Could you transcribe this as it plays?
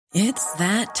It's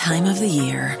that time of the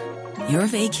year. Your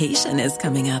vacation is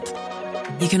coming up.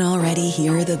 You can already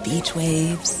hear the beach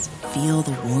waves, feel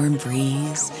the warm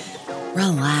breeze,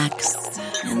 relax,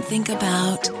 and think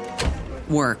about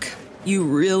work. You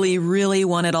really, really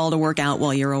want it all to work out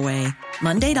while you're away.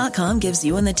 Monday.com gives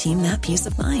you and the team that peace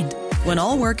of mind. When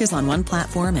all work is on one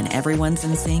platform and everyone's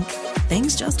in sync,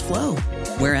 things just flow.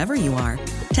 Wherever you are,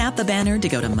 tap the banner to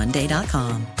go to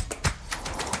Monday.com.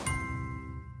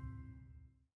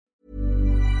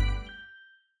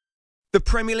 The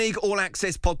Premier League All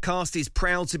Access podcast is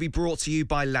proud to be brought to you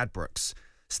by Ladbrokes.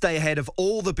 Stay ahead of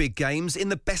all the big games in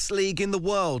the best league in the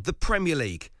world, the Premier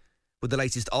League. With the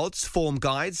latest odds, form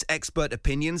guides, expert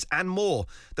opinions and more,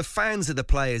 the fans are the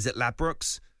players at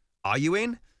Ladbrokes. Are you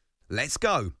in? Let's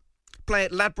go. Play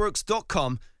at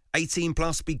ladbrokes.com, 18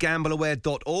 plus,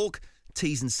 begambleaware.org.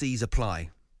 T's and C's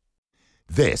apply.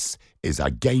 This is a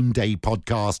Game Day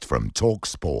podcast from Talk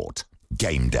Sport.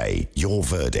 Game Day, your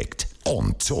verdict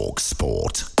on Talk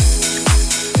Sport.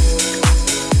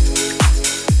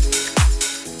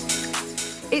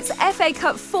 It's FA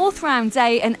Cup fourth round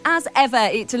day, and as ever,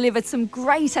 it delivered some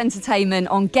great entertainment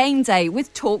on Game Day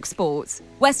with Talk Sport.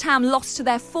 West Ham lost to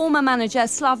their former manager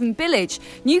Slaven Bilic.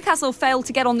 Newcastle failed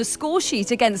to get on the score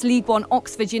sheet against League One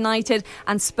Oxford United,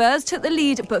 and Spurs took the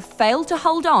lead but failed to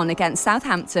hold on against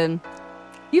Southampton.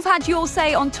 You've had your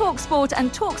say on TalkSport and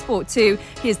TalkSport 2.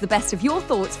 Here's the best of your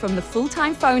thoughts from the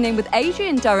full-time phone-in with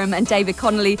Adrian Durham and David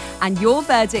Connolly, and your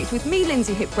verdict with me,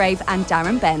 Lindsay Hipbrave, and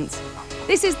Darren Bent.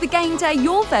 This is the Game Day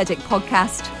Your Verdict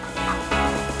podcast.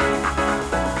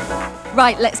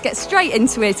 Right, let's get straight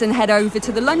into it and head over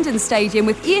to the London Stadium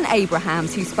with Ian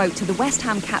Abrahams, who spoke to the West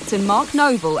Ham captain Mark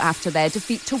Noble after their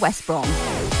defeat to West Brom.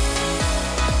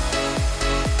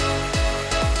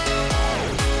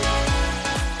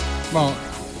 Mark,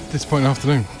 disappointing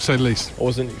afternoon, to say the least. I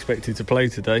wasn't expected to play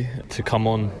today. To come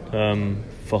on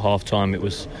for half-time, it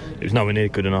was nowhere near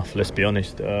good enough, let's be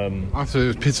honest. I thought it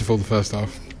was pitiful the first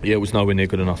half. Yeah, it was nowhere near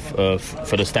good enough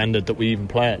for the standard that we even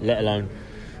play at, let alone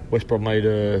West Brom made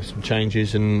some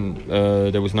changes and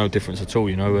there was no difference at all,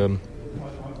 you know.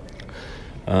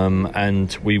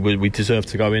 And we deserved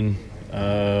to go in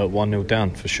 1-0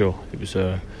 down for sure. It was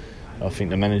I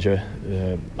think the manager,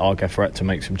 our gaffer, had to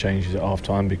make some changes at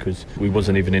half-time because we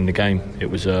wasn't even in the game. It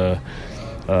was,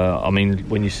 I mean,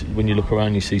 when you look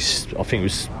around, you see, I think it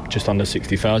was just under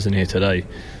 60,000 here today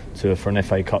for an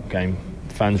FA Cup game.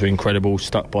 Fans were incredible,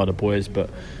 stuck by the boys, but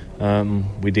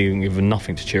we didn't give them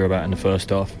nothing to cheer about in the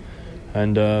first half.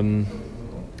 And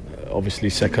obviously,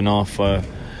 second half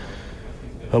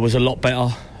was a lot better.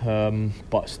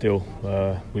 But still,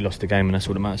 we lost the game, and that's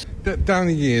what it matters. Down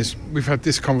the years, we've had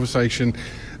this conversation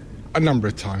a number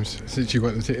of times since you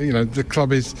went. You know, the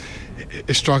club is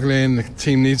struggling. The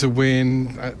team needs a win.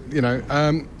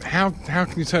 How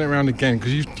can you turn it around again?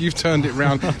 Because you've turned it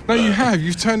around. No, you have.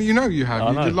 You've turned. You know you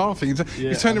have. You're laughing.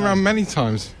 You've turned it around many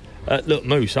times. Look,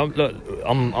 Moose.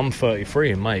 I'm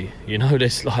 33 in May. You know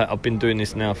this. Like, I've been doing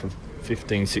this now for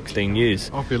 15, 16 years.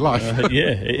 Half your life. Yeah,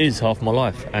 it is half my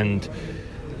life, and.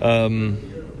 I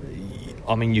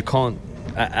mean, you can't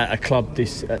at a club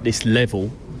at this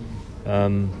level,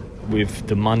 with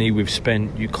the money we've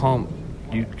spent, you can't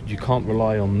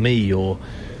rely on me or.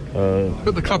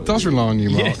 But the club does rely on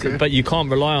you, Mark. Yeah, but you can't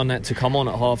rely on that to come on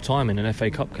at half time in an FA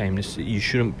Cup game.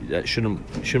 That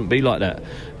shouldn't be like that.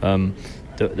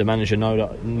 The manager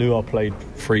knew I played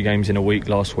 3 games in a week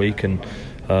last week, and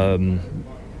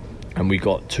we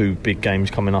got 2 big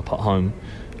games coming up at home.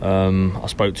 I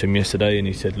spoke to him yesterday and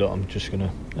he said, look, I'm just going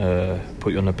to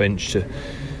put you on the bench to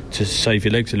save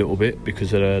your legs a little bit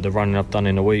because of the running I've done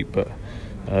in a week. But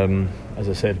as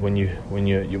I said, when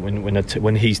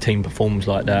his team performs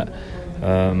like that,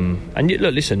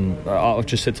 look, listen, I've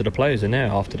just said to the players in there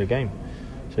after the game,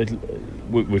 said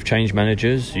we've changed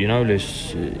managers, you know,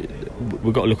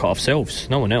 we've got to look at ourselves,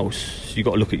 no one else. You've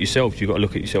got to look at yourself. You've got to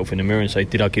look at yourself in the mirror and say,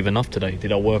 did I give enough today?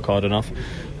 Did I work hard enough?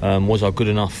 Was I good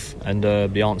enough? And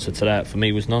the answer to that for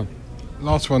me was no.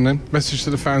 Last one then, message to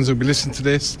the fans who'll be listening to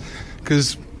this,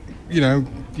 because you know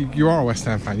you are a West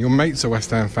Ham fan, your mates are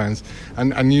West Ham fans,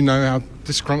 and you know how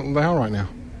disgruntled they are right now.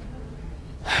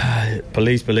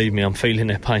 Please believe me, I'm feeling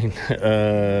their pain.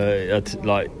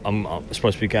 I'm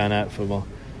supposed to be going out for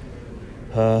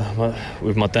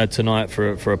with my dad tonight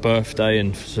for a birthday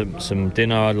and some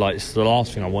dinner. It's the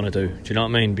last thing I want to do. Do you know what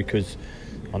I mean? Because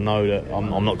I know that I'm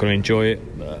not going to enjoy it.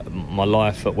 My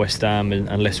life at West Ham,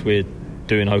 unless we're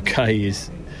doing okay, is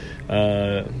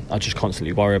I just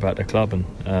constantly worry about the club.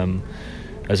 And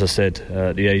as I said,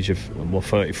 at the age of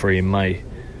 33 in May,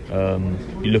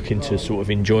 you're looking to sort of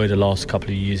enjoy the last couple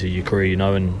of years of your career, you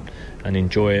know, and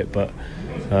enjoy it. But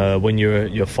when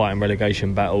you're fighting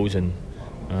relegation battles, and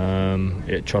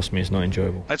trust me, it's not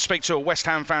enjoyable. Let's speak to a West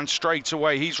Ham fan straight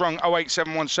away. He's rung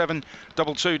 08717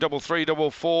 22 33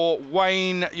 44.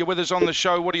 Wayne, you're with us on the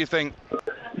show. What do you think?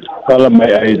 Hello,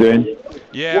 mate. How you doing?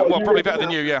 Yeah, well, probably better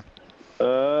than you. Yeah.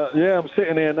 Yeah, I'm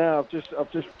sitting here now. I've just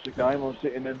watched the game. I'm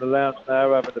sitting in the lounge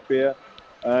now having a beer,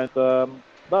 and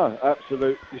no,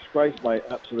 absolute disgrace, mate.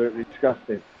 Absolutely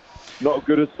disgusting. Not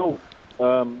good at all.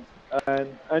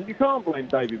 And you can't blame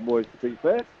David Moyes, to be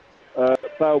fair.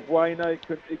 Balbuena,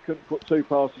 he couldn't put two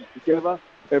passes together.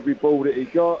 Every ball that he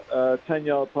got,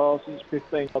 10-yard passes,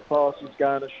 15-yard passes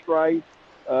going astray.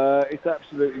 It's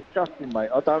absolutely disgusting, mate.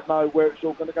 I don't know where it's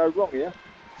all going to go wrong here.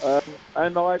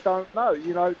 And I don't know.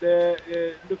 You know,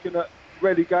 they're looking at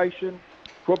relegation.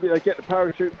 Probably they get the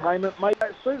parachute payment. Mate,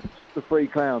 that suits the three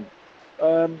clowns.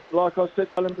 Like I said,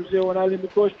 Alan Brazil and Alan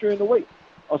McCoy during the week.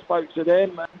 I spoke to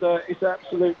them, and it's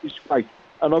absolute disgrace.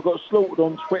 And I got slaughtered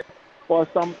on Twitter by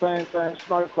some fans saying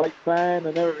snowflake fan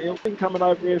and everything. I've been coming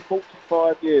over here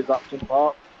 45 years, Upton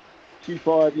Park,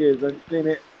 25 years, and seen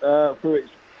it through its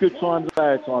good times and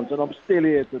bad times, and I'm still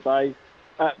here today,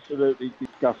 absolutely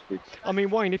disgusted. I mean,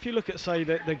 Wayne, if you look at, say,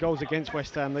 the goals against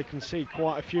West Ham, they concede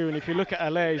quite a few, and if you look at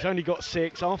Haller, he's only got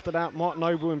 6. After that, Mark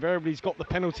Noble invariably has got the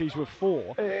penalties with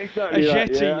 4. Exactly.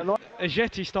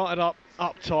 Ajeti started up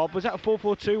top. Was that a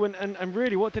 4-4-2? And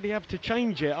really, what did he have to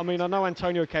change it? I mean, I know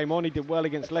Antonio came on, he did well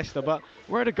against Leicester, but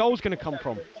where are the goals going to come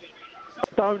from?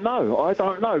 I don't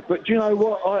know. But do you know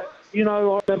what? I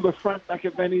remember Frank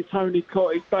McAvenny, Tony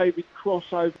Cotty, David Cross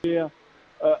over here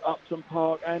at Upton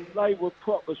Park, and they were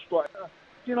proper strikers.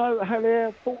 You know,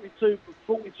 Haller, 42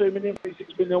 million,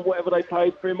 36 million, whatever they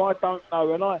paid for him, I don't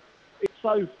know. And it's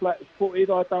so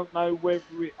flat-footed, I don't know whether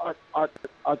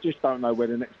I just don't know where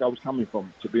the next goal's coming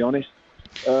from, to be honest,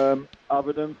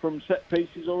 other than from set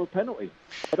pieces or a penalty.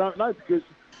 I don't know, because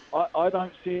I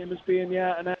don't see him as being the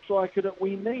out-and-out striker that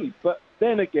we need. But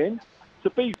then again, to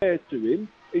be fair to him,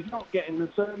 he's not getting the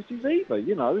services either.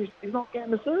 You know, he's not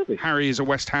getting the service. Harry is a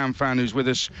West Ham fan who's with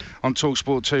us on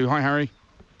TalkSport 2. Hi, Harry.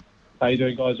 How you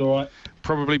doing, guys? All right?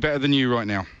 Probably better than you right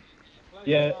now.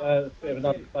 Yeah, a bit of an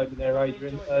understatement there,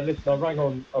 Adrian. Listen, I rang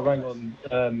on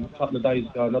a couple of days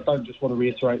ago, and I don't just want to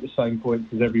reiterate the same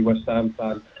points as every West Ham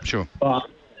fan. Sure. But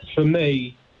for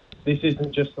me, this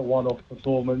isn't just a one-off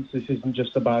performance. This isn't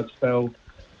just a bad spell.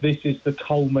 This is the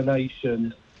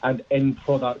culmination and end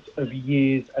product of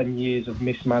years and years of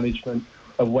mismanagement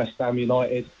of West Ham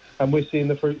United. And we're seeing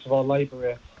the fruits of our labour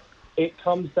here. It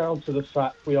comes down to the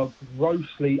fact we are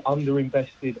grossly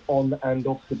underinvested on and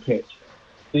off the pitch.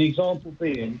 The example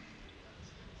being,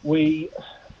 we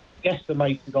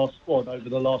estimated our squad over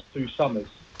the last 2 summers.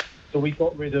 So we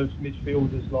got rid of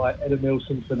midfielders like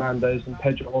Edemilson Fernandez and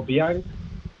Pedro Obiang.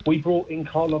 We brought in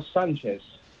Carlos Sanchez,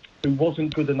 who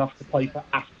wasn't good enough to play for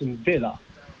Aston Villa,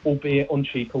 albeit on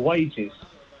cheaper wages.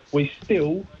 We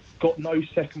still got no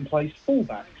second-place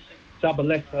fullbacks.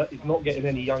 Zabaleta is not getting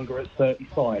any younger at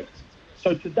 35.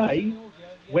 So today,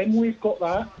 when we've got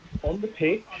that on the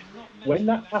pitch, when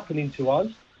that's happening to us,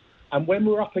 and when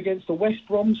we're up against a West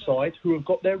Brom side who have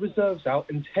got their reserves out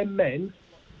and 10 men,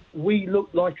 we look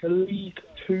like a League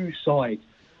 2 side.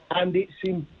 And it's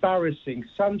embarrassing.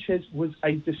 Sanchez was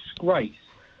a disgrace.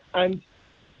 And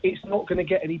it's not going to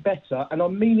get any better. And I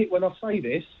mean it when I say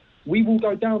this. We will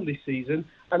go down this season,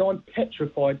 and I'm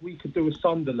petrified we could do a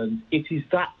Sunderland. It is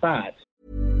that bad.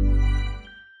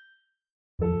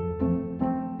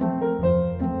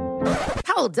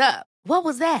 Hold up. What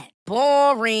was that?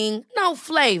 Boring. No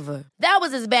flavor. That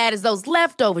was as bad as those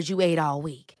leftovers you ate all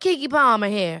week. Keke Palmer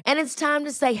here. And it's time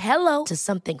to say hello to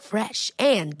something fresh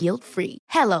and guilt-free.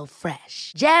 Hello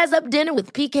Fresh. Jazz up dinner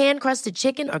with pecan-crusted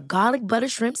chicken or garlic butter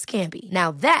shrimp scampi.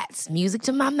 Now that's music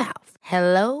to my mouth.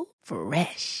 Hello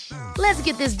Fresh. Let's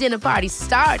get this dinner party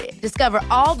started. Discover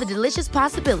all the delicious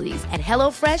possibilities at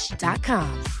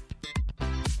HelloFresh.com.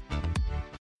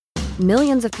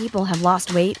 Millions of people have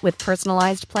lost weight with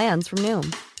personalized plans from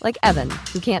Noom. Like Evan,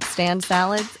 who can't stand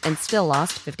salads and still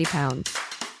lost 50 pounds.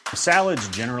 Salads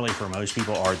generally for most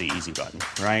people are the easy button,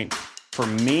 right? For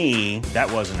me,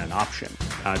 that wasn't an option.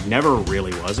 I never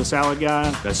really was a salad guy.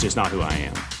 That's just not who I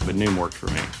am. But Noom worked for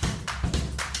me.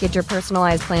 Get your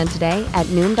personalized plan today at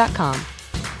Noom.com.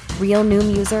 Real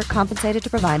Noom user compensated to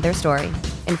provide their story.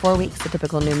 In 4 weeks, the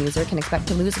typical Noom user can expect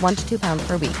to lose 1 to 2 pounds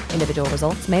per week. Individual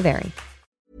results may vary.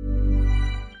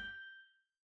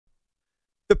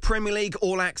 The Premier League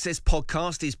All Access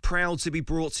podcast is proud to be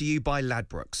brought to you by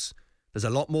Ladbrokes. There's a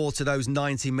lot more to those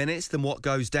 90 minutes than what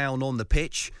goes down on the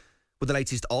pitch. With the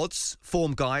latest odds,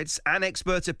 form guides and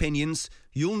expert opinions,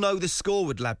 you'll know the score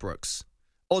with Ladbrokes.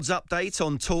 Odds update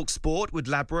on Talk Sport with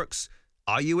Ladbrokes.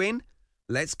 Are you in?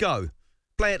 Let's go.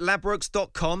 Play at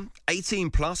ladbrokes.com,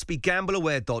 18 plus,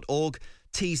 begambleaware.org.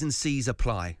 T's and C's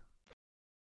apply.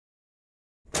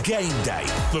 Game Day,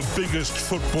 the biggest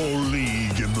football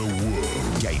league in the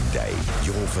world. Game Day,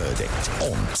 your verdict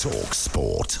on Talk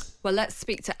Sport. Well, let's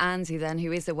speak to Andy then,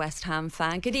 who is a West Ham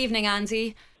fan. Good evening,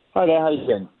 Andy. Hi there, how are you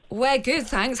doing? We're good,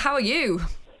 thanks. How are you?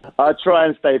 I try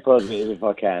and stay positive if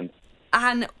I can.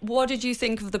 And what did you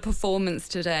think of the performance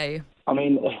today? I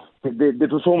mean, the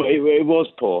performance, it was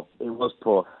poor. It was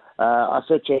poor. I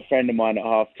said to a friend of mine at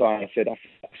half-time, I said,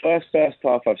 first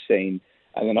half I've seen,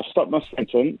 and then I stopped my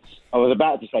sentence. I was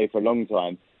about to say for a long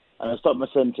time, and I stopped my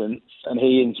sentence, and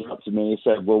he interrupted me. He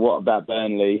said, well, what about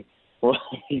Burnley? Well,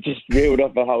 he just reeled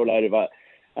off a whole load of it.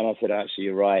 And I said, actually,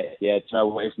 you're right. Yeah, do you know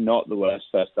what? It's not the worst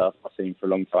first half I've seen for a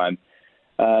long time.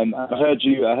 I heard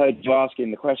you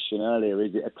asking the question earlier,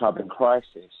 is it a club in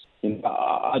crisis? You know,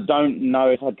 I don't know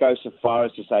if I'd go so far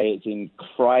as to say it's in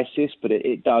crisis, but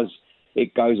it goes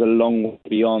a long way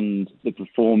beyond the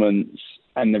performance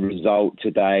and the result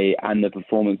today and the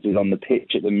performances on the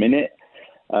pitch at the minute.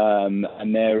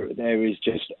 And there is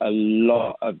just a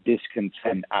lot of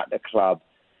discontent at the club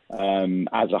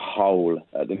as a whole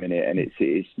at the minute, and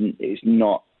it's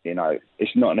not, you know,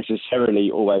 it's not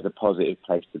necessarily always a positive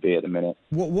place to be at the minute.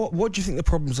 What do you think the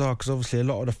problems are? Because obviously a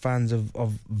lot of the fans have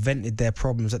vented their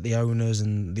problems at the owners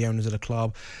and the owners of the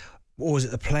club. Or was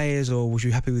it the players, or was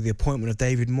you happy with the appointment of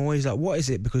David Moyes? Like, what is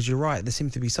it? Because you're right, there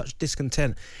seems to be such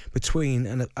discontent between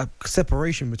and a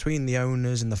separation between the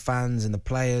owners and the fans and the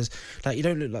players. Like, you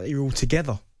don't look like you're all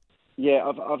together. Yeah,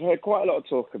 I've heard quite a lot of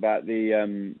talk about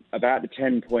the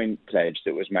 10-point pledge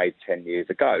that was made 10 years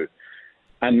ago,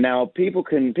 and now people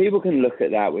can look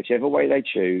at that whichever way they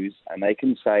choose, and they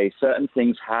can say certain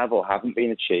things have or haven't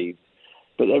been achieved.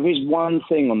 But there is one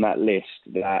thing on that list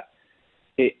that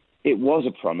it was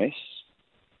a promise,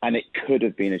 and it could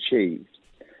have been achieved.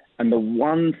 And the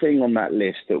one thing on that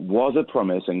list that was a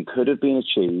promise and could have been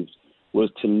achieved was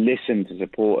to listen to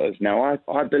supporters. Now,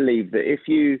 I believe that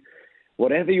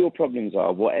whatever your problems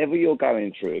are, whatever you're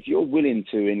going through, if you're willing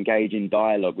to engage in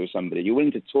dialogue with somebody, you're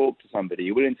willing to talk to somebody,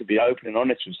 you're willing to be open and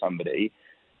honest with somebody,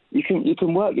 you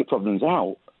can work your problems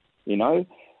out, you know?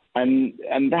 And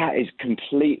that is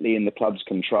completely in the club's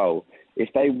control.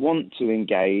 If they want to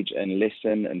engage and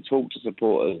listen and talk to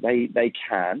supporters, they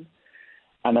can.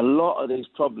 And a lot of these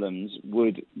problems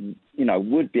would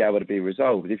be able to be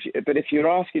resolved. But if you're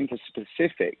asking for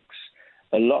specifics,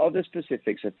 a lot of the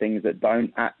specifics are things that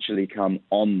don't actually come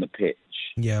on the pitch.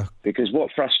 Yeah. Because what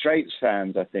frustrates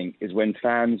fans, I think, is when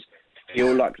fans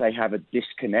feel like they have a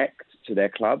disconnect to their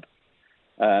club.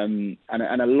 And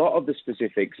a lot of the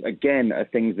specifics, again, are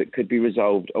things that could be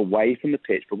resolved away from the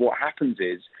pitch. But what happens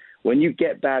is, when you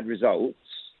get bad results,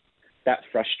 that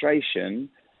frustration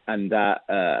and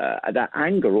that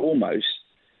anger almost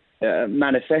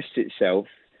manifests itself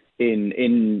in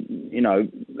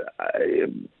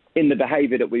the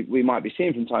behaviour that we might be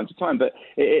seeing from time to time. But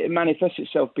it manifests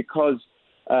itself because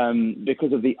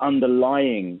of the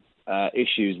underlying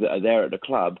issues that are there at the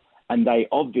club, and they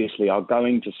obviously are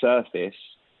going to surface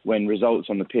when results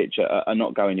on the pitch are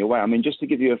not going your way. I mean, just to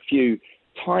give you a few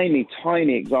tiny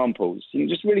examples,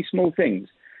 just really small things.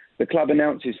 The club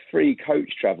announces free coach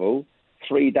travel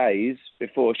 3 days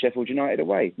before Sheffield United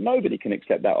away. Nobody can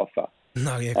accept that offer.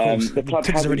 No, yeah, of course. The club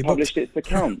hasn't published its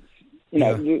accounts.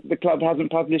 The club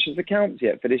hasn't published its accounts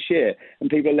yet for this year, and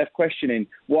people are left questioning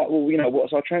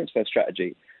what's our transfer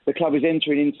strategy. The club is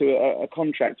entering into a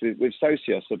contract with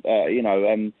Socios,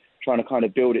 trying to kind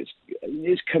of build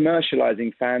it's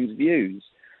commercialising fans' views.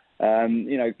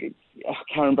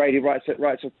 Karen Brady writes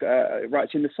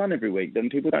in the Sun every week. Then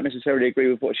people don't necessarily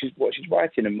agree with what she's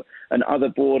writing, and other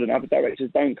board and other directors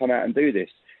don't come out and do this.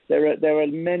 There are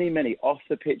many off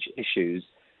the pitch issues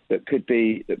that could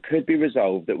be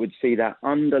resolved that would see that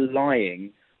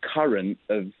underlying current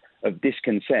of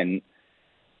discontent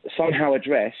somehow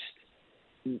addressed,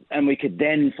 and we could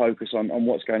then focus on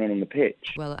what's going on the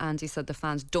pitch. Well, Andy said the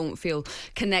fans don't feel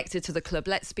connected to the club.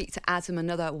 Let's speak to Adam,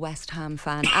 another West Ham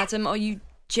fan. Adam, are you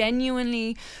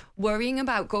genuinely worrying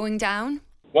about going down?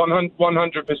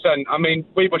 100%. I mean,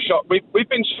 we were shocked. We've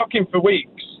been shocking for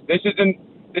weeks. This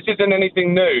isn't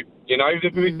anything new. You know,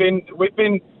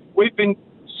 we've been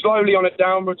slowly on a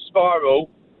downward spiral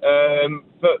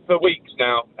for weeks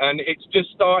now, and it's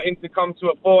just starting to come to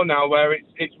a fore now where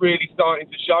it's really starting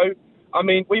to show. I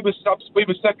mean, we were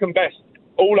second best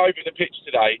all over the pitch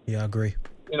today. Yeah, I agree.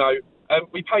 You know,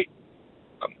 we paid.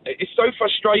 It's so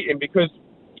frustrating because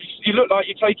you look like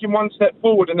you're taking one step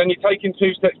forward and then you're taking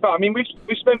two steps back. I mean, we've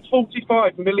spent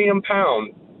 £45 million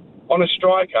on a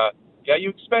striker. Yeah, you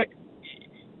expect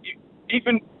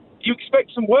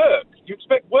some work. You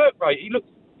expect work rate. He looks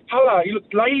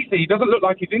lazy. He doesn't look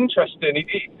like he's interested.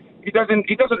 He doesn't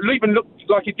even look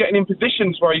like he's getting in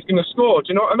positions where he's going to score. Do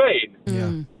you know what I mean?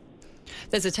 Yeah.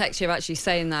 There's a text here actually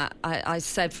saying that I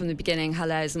said from the beginning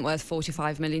Haller isn't worth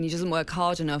 45 million. He doesn't work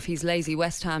hard enough. He's lazy.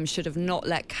 West Ham should have not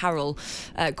let Carroll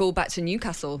go back to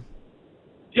Newcastle.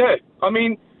 Yeah, I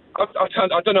mean, I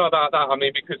don't know about that. I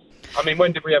mean, because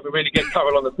when did we ever really get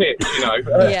Carroll on the pitch? You know.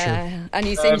 Yeah, and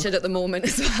he's injured at the moment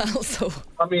as well. So.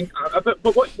 I mean,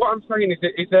 but what I'm saying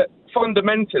is that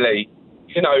fundamentally,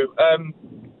 you know,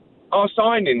 our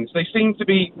signings they seem to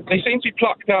be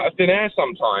plucked out of thin air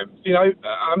sometimes. You know,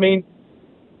 I mean.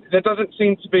 There doesn't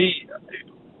seem to be.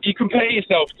 You compare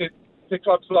yourself to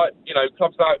clubs like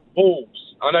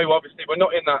Wolves. I know obviously we're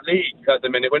not in that league at the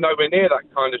minute. We're nowhere near that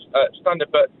kind of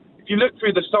standard. But if you look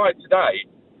through the side today,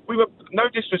 we were, no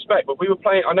disrespect, but we were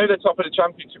playing. I know they're top of the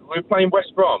championship. We were playing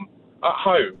West Brom at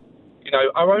home. You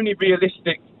know, our only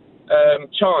realistic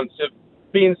chance of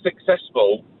being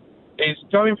successful is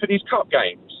going for these cup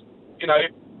games. You know,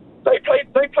 they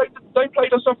played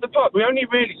us off the park. We only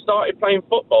really started playing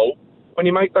football when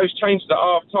you make those changes at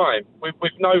half time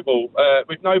with Noble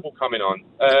coming on.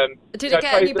 Did it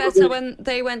get any better when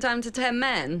they went down to 10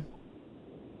 men?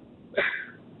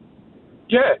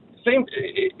 Yeah,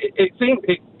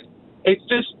 it's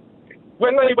just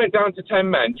when they went down to 10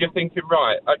 men, you're thinking,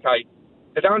 right, okay,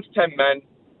 they're down to 10 men.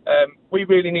 We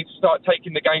really need to start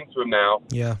taking the game to them now.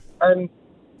 Yeah. And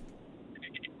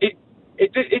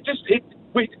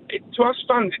to us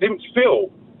fans, it didn't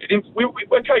feel. We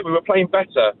were playing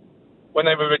better when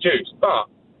they were reduced, but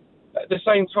at the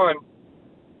same time,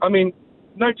 I mean,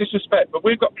 no disrespect, but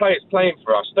we've got players playing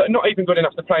for us that are not even good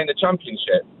enough to play in the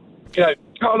Championship. You know,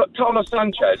 Carlos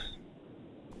Sanchez.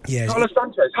 Yeah. Carlos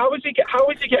Sanchez. How is he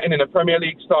getting in a Premier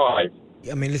League side?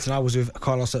 I mean, listen, I was with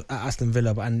Carlos at Aston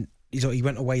Villa, and he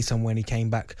went away somewhere and he came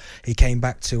back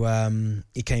to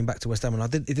West Ham,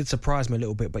 and it did surprise me a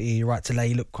little bit. But you're right, today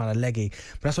he looked kind of leggy,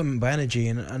 but that's what I meant by energy,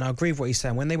 and I agree with what he's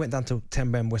saying. When they went down to 10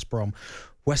 men West Brom,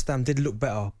 West Ham did look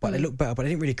better, but they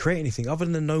didn't really create anything other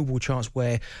than the Noble chance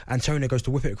where Antonio goes to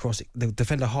whip it across, the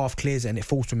defender half clears it and it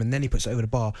falls to him, and then he puts it over the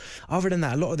bar. Other than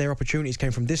that, a lot of their opportunities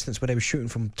came from distance where they were shooting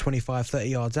from 25, 30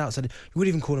 yards out, so you wouldn't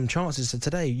even call them chances. So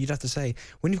today, you'd have to say,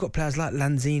 when you've got players like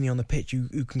Lanzini on the pitch, you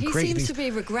can create things. He seems to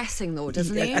be regressing though,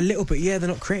 doesn't he? A little bit, yeah, they're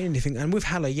not creating anything. And with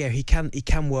Haller, yeah, he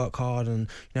can work hard and,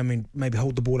 I mean, maybe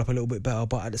hold the ball up a little bit better,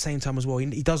 but at the same time as well,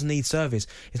 he does need service.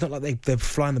 It's not like they're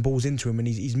flying the balls into him and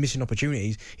he's missing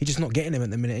opportunities. He's just not getting them at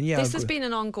the minute. And yeah, this has been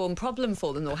an ongoing problem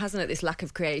for them though, hasn't it, this lack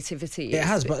of creativity? It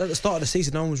has, but at the start of the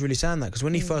season no one was really saying that, because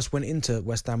when he first went into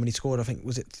West Ham and he scored, I think,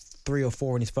 was it 3 or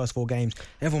 4 in his first 4 games,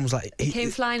 everyone was like, he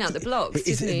came flying out the blocks,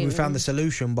 didn't he? We found the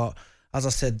solution, but as I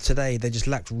said today, they just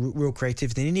lacked real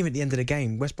creativity. And even at the end of the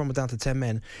game, West Brom were down to 10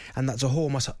 men, and that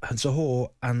Zohore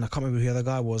and I can't remember who the other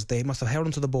guy was, they must have held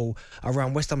onto the ball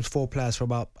around West Ham's 4 players for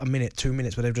about a minute, 2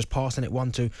 minutes, where they were just passing it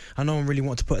 1-2, and no one really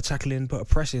wanted to put a tackle in, put a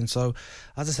press in. So,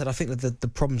 as I said, I think that the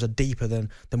problems are deeper than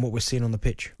what we're seeing on the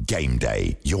pitch. Game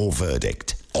Day, your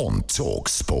verdict on Talk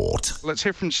Sport. Let's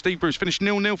hear from Steve Bruce. Finished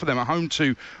 0-0 for them at home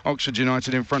to Oxford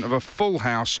United in front of a full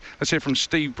house. Let's hear from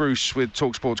Steve Bruce with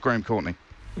Talk Sport's Graham Courtney.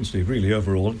 And Steve, really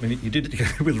overall, I mean, you did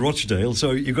it with Rochdale,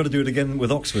 so you've got to do it again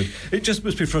with Oxford. It just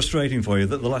must be frustrating for you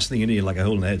that the last thing you need, like a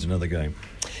hole in the head's another game.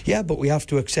 Yeah, but we have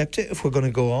to accept it if we're going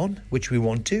to go on, which we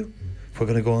want to. If we're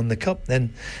going to go on the cup,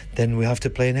 then we have to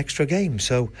play an extra game.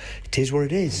 So it is what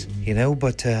it is, you know.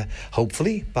 But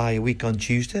hopefully by a week on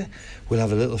Tuesday, we'll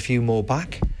have a little few more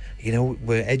back. You know,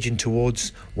 we're edging towards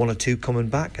 1 or 2 coming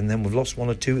back, and then we've lost 1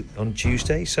 or 2 on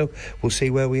Tuesday, so we'll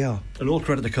see where we are. And all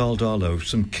credit to Carl Darlow.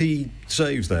 Some key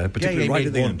saves there, particularly right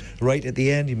at the end. Right at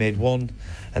the end, he made 1,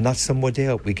 and that's somewhere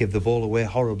out. We give the ball away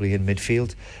horribly in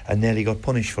midfield and nearly got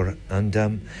punished for it. And,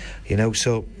 you know,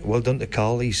 so well done to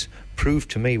Carl. He's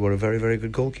proved to me what a very, very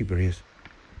good goalkeeper he is.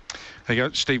 There you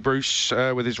go, Steve Bruce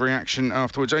with his reaction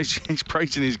afterwards. He's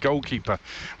praising his goalkeeper,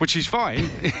 which is fine.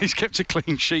 He's kept a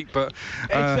clean sheet, but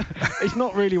it's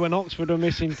not really when Oxford are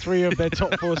missing 3 of their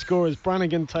top 4 scorers,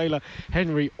 Brannigan, Taylor,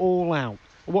 Henry, all out.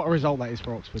 What a result that is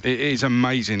for Oxford. It is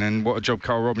amazing, and what a job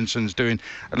Carl Robinson's doing.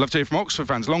 I'd love to hear from Oxford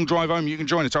fans. Long drive home, you can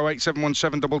join us,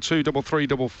 08717 22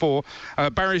 3344.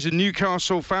 Barry's a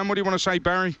Newcastle fan. What do you want to say,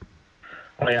 Barry?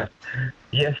 Oh, yeah.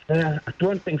 Yes, I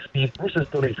don't think Steve Bruce has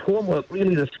done his homework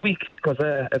really this week, because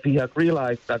if he had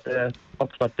realised that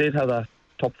Oxford did have the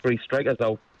top 3 strikers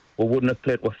out, we wouldn't have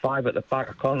played with 5 at the back.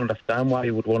 I can't understand why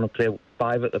he would want to play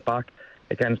 5 at the back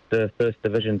against the First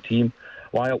Division team.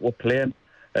 Why aren't we playing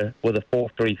with a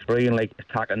 4-3-3 and like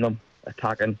attacking them,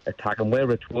 attacking where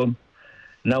it's home?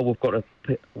 Now we've got to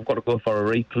go for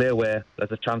a replay where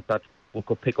there's a chance that we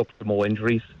could pick up some more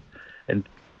injuries. And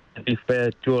to be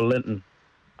fair, Joe Linton,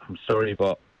 I'm sorry,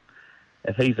 but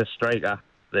if he's a striker,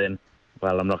 then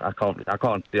I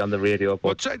can't be on the radio.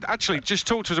 But actually, just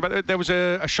talk to us about it. There was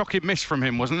a shocking miss from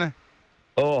him, wasn't there?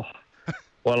 Oh,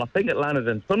 well, I think it landed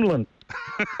in Sunderland.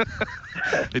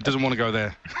 It doesn't want to go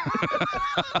there.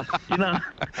 You know,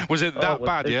 was it that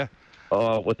bad? Yeah.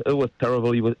 Oh, it was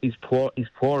terrible. He's poor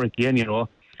again. You know,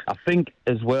 I think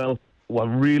as well we're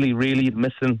really, really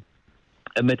missing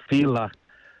a midfielder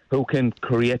who can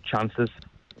create chances.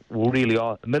 We really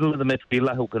are. The middle of the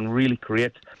midfielder who can really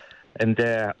create and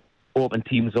open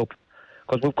teams up.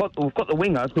 Because we've got the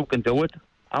wingers who can do it.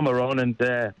 Amaron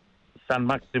and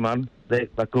Saint-Maximin, they're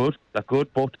good,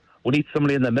 but we need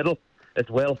somebody in the middle as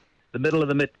well. The middle of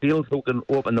the midfield who can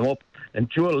open them up. And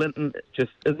Joe Linton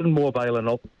just isn't mobile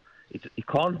enough. He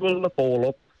can't roll the ball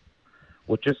up.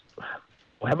 We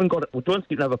don't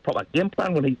seem to have a proper game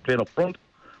plan when he's playing up front.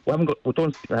 We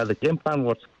don't seem to have the game plan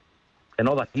what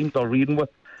other teams are reading with.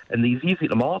 And he's easy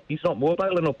to mark. He's not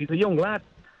mobile enough. He's a young lad.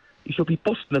 He should be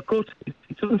busting a gut. He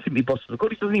doesn't seem to be busting a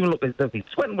gut. He doesn't even look as if he's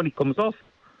sweating when he comes off.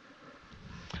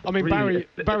 I mean, Barry,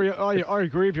 I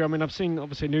agree with you. I mean, I've seen,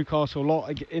 obviously, Newcastle a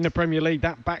lot in the Premier League.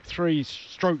 That back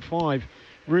 3/5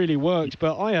 really works.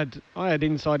 But I had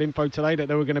inside info today that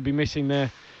they were going to be missing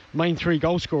their main 3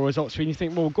 goal scorers, Oxford. And you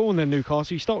think, well, go on then,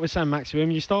 Newcastle. You start with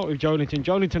Saint-Maximin. You start with Joelinton.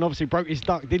 Joelinton obviously broke his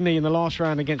duck, didn't he, in the last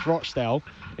round against Rochdale?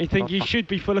 And you think you should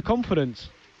be full of confidence.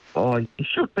 Oh, he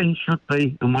should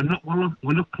be. And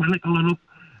we're not clinical enough.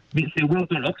 We say, well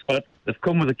done, Oxford. They've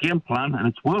come with a game plan and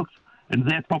it's worked. And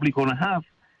they're probably going to have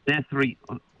their 3,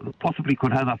 possibly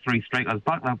could have their 3 strikers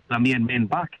back, their main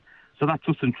back. So that's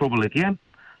us in trouble again.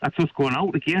 That's us going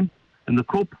out again in the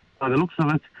cup, by the looks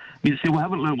of it. We say we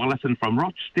haven't learned a lesson from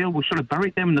Rochdale. We should have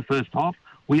buried them in the first half.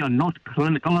 We are not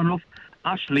clinical enough.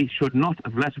 Ashley should not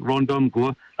have let Rondon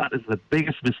go. That is the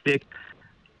biggest mistake.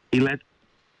 He let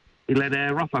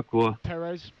Rafa go.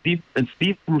 Perez.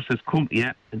 Steve Bruce has come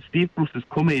here, and Steve Bruce has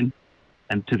come in.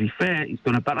 And to be fair, he's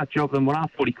done a better job than what I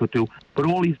thought he could do. But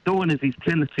all he's doing is he's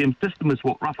playing the same system as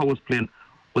what Rafa was playing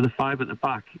with a 5 at the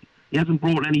back. He hasn't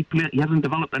brought any play. He hasn't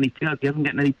developed any players. He hasn't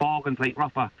gotten any bargains like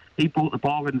Rafa. He brought the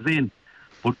bargains in.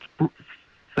 But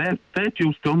fair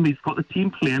Joe's done. He's got the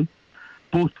team playing.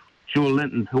 But Joe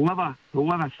Linton, whoever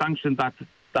sanctioned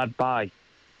that buy,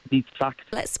 needs sacked.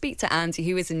 Let's speak to Andy,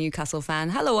 who is a Newcastle fan.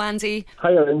 Hello, Andy.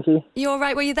 Hi, Lindsay. You all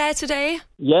right? Were you there today?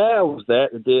 Yeah, I was there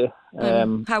today.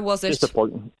 How was it?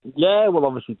 Disappointing. Yeah, well,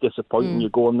 obviously disappointing. You're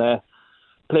going there,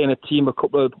 playing a team a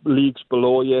couple of leagues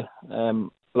below you.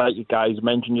 Like you guys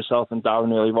mentioned yourself and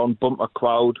Darren earlier on, bumper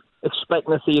crowd,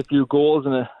 expecting to see a few goals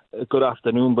and a good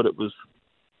afternoon, but it was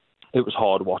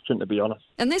hard watching, to be honest.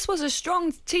 And this was a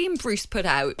strong team Bruce put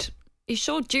out. He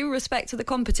showed due respect to the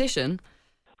competition.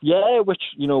 Yeah, which,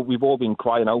 we've all been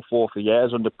crying out for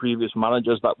years under previous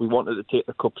managers, that we wanted to take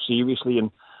the cup seriously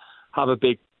and have a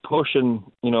big push and,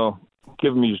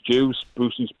 give him his dues.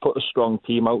 Bruce, he's put a strong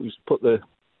team out. He's put the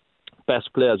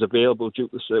best players available due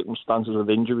to the circumstances of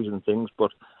injuries and things,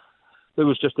 but there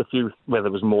was just there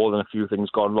was more than a few things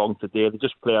gone wrong today. The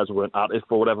just players weren't at it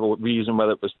for whatever reason,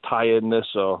 whether it was tiredness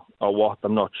or what,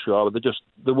 I'm not sure. But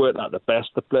they weren't at the best.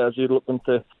 The players you're looking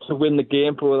to win the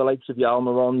game for, the likes of your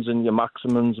Almirons and your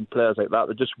Maximins and players like that,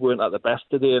 they just weren't at the best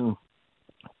today. And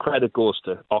credit goes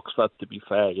to Oxford, to be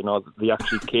fair. They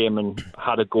actually came and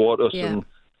had a go at us and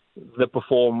they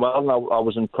performed well. I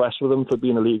was impressed with them for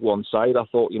being a League One side. I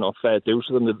thought, fair dues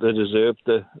to them. They deserved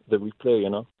the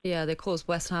replay, Yeah, they caused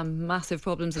West Ham massive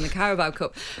problems in the Carabao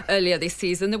Cup earlier this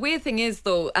season. The weird thing is,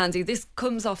 though, Andy, this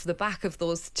comes off the back of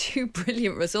those 2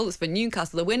 brilliant results for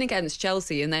Newcastle. The win against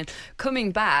Chelsea and then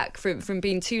coming back from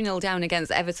being 2-0 down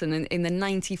against Everton in the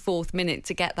 94th minute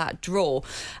to get that draw.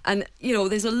 And,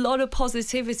 there's a lot of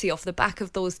positivity off the back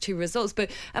of those 2 results. But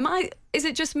is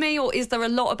it just me, or is there a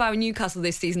lot about Newcastle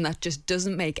this season that just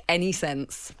doesn't make any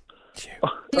sense?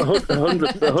 100%.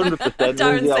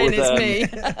 Darren's saying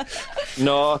it's me.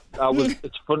 No,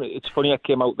 It's funny. I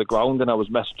came out the ground and I was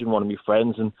messaging one of my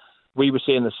friends, and we were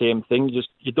saying the same thing.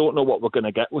 You don't know what we're going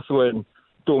to get with it. And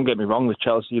don't get me wrong, the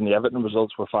Chelsea and the Everton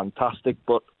results were fantastic,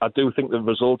 but I do think the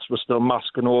results were still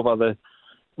masking over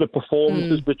the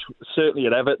performances, which certainly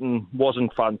at Everton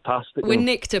wasn't fantastic. We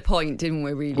nicked a point, didn't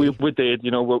we, really? We did.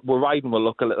 We're riding our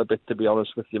luck a little bit, to be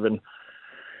honest with you. And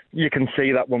you can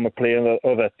see that when we're playing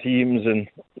other teams, and,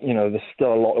 there's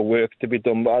still a lot of work to be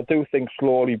done. But I do think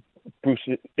slowly Bruce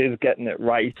is getting it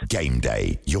right. Game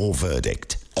Day, your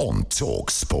verdict on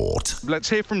Talk Sport. Let's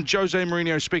hear from Jose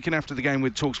Mourinho speaking after the game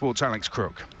with TalkSport's Alex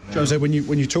Crook. Jose, when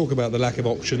you talk about the lack of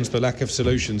options, the lack of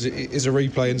solutions, is a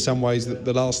replay in some ways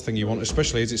the last thing you want,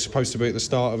 especially as it's supposed to be at the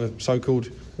start of a so-called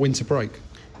winter break?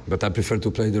 But I prefer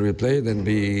to play the replay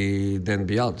than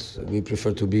be out. We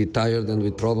prefer to be tired and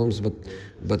with problems,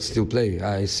 but still play.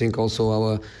 I think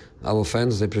also our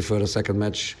fans, they prefer a second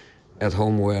match at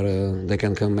home where they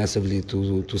can come massively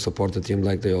to support the team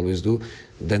like they always do,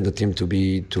 than the team to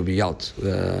be out.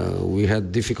 We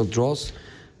had difficult draws,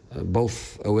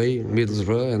 both away,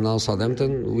 Middlesbrough and now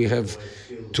Southampton. We have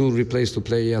 2 replays to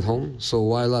play at home. So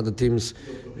while other teams,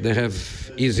 they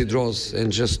have easy draws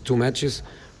and just 2 matches,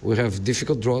 we have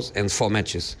difficult draws and 4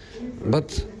 matches.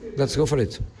 But let's go for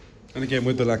it. And again,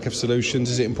 with the lack of solutions,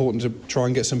 is it important to try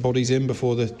and get some bodies in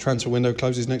before the transfer window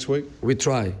closes next week? We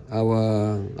try.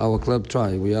 Our club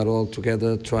try. We are all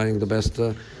together trying the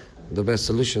best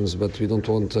solutions, but we don't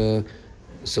want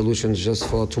solutions just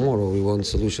for tomorrow. We want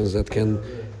solutions that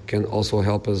can also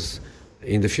help us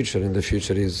in the future. And the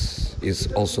future is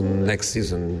also next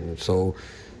season. So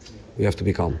we have to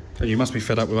be calm. And you must be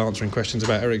fed up with answering questions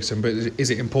about Eriksen, but is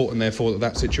it important, therefore,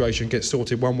 that situation gets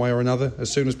sorted one way or another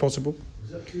as soon as possible?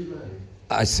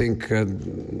 I think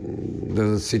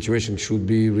the situation should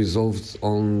be resolved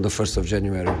on the 1st of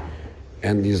January,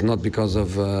 and it's not because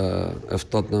of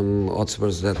Tottenham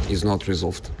Hotspurs that is not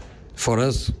resolved. For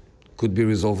us, could be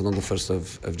resolved on the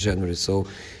 1st of January. So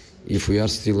if we are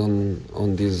still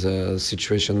on this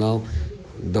situation now,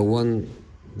 the one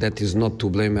that is not to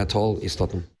blame at all is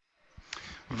Tottenham.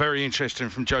 Very interesting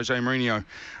from Jose Mourinho,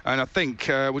 and I think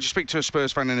we'll just speak to a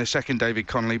Spurs fan in a second, David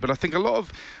Connolly. But I think a lot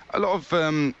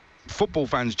of football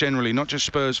fans generally, not just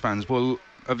Spurs fans, will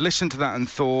have listened to that and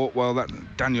thought, well, that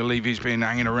Daniel Levy's been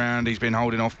hanging around, he's been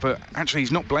holding off. But actually,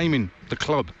 he's not blaming the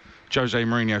club, Jose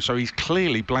Mourinho. So he's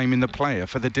clearly blaming the player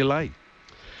for the delay.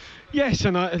 Yes,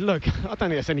 and look, I don't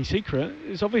think that's any secret.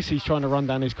 It's obviously he's trying to run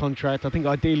down his contract. I think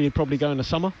ideally he'd probably go in the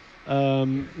summer.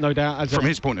 No doubt. From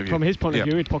his point of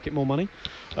view, he'd pocket more money.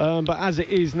 But as it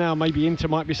is now, maybe Inter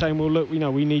might be saying, well, look,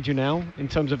 we need you now, in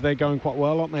terms of they're going quite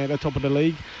well, aren't they, at the top of the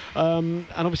league. And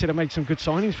obviously they made some good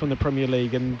signings from the Premier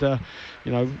League. And,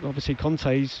 obviously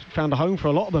Conte's found a home for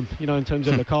a lot of them, in terms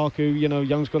of Lukaku.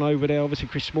 Young's gone over there. Obviously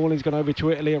Chris Smalling's gone over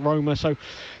to Italy at Roma. So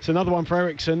it's another one for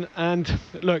Eriksen. And,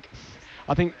 look,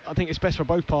 I think it's best for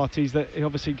both parties that it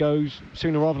obviously goes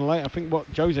sooner rather than later. I think what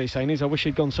Jose's saying is I wish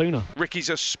he'd gone sooner. Ricky's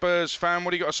a Spurs fan.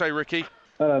 What do you got to say, Ricky?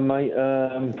 Hello, mate.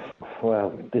 Well,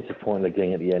 disappointed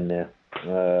again at the end there.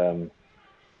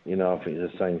 I think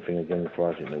it's the same thing again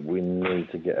for us. We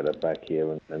need to get at the back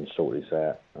here and sort this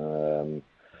out.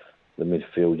 The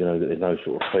midfield, there's no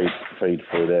sort of feed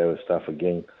through there and stuff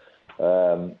again.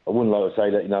 I wouldn't like to say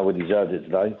that, we deserved it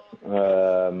today.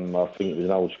 I think it was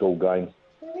an old school game.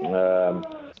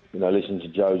 Listen to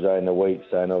Jose in the week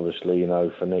saying, obviously,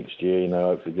 for next year,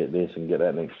 hopefully get this and get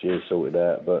that next year sorted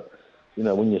out. But,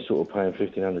 when you're sort of paying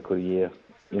 £1,500 a year,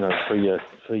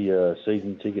 for your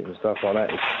season ticket and stuff like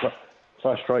that, it's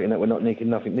frustrating that we're not nicking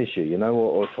nothing this year,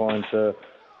 or trying to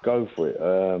go for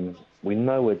it. We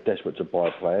know we're desperate to buy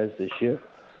players this year,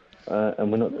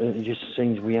 and we're not. It just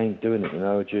seems we ain't doing it,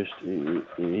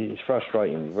 It's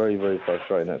frustrating, very, very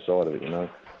frustrating that side of it,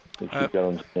 We keep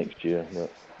going on to next year.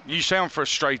 But. You sound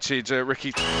frustrated,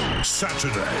 Ricky.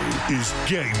 Saturday is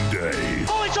game day.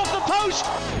 Oh, it's off the post!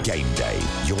 Game day,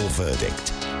 your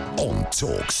verdict on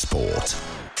Talk Sport.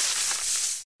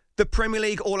 The Premier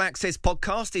League All Access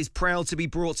podcast is proud to be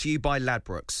brought to you by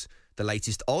Ladbrokes. The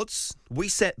latest odds, we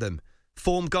set them.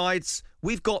 Form guides,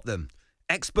 we've got them.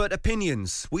 Expert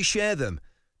opinions, we share them.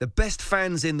 The best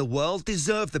fans in the world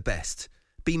deserve the best.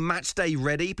 Be match day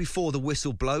ready before the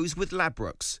whistle blows with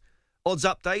Ladbrokes. Odds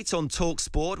update on Talk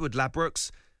Sport with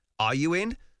Ladbrokes. Are you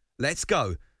in? Let's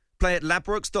go. Play at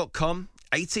ladbrokes.com.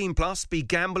 18 plus.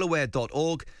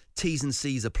 BeGambleAware.org. T's and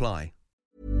C's apply.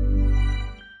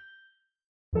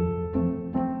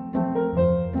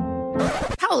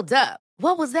 Hold up.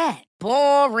 What was that?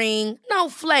 Boring. No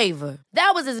flavor.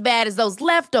 That was as bad as those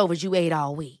leftovers you ate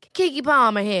all week. Keke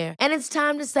Palmer here. And it's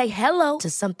time to say hello to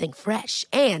something fresh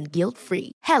and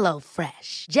guilt-free. Hello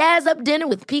Fresh. Jazz up dinner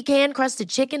with pecan-crusted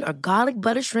chicken or garlic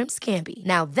butter shrimp scampi.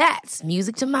 Now that's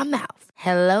music to my mouth.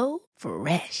 Hello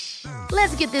Fresh.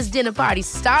 Let's get this dinner party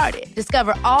started.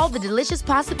 Discover all the delicious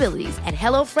possibilities at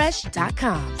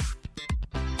HelloFresh.com.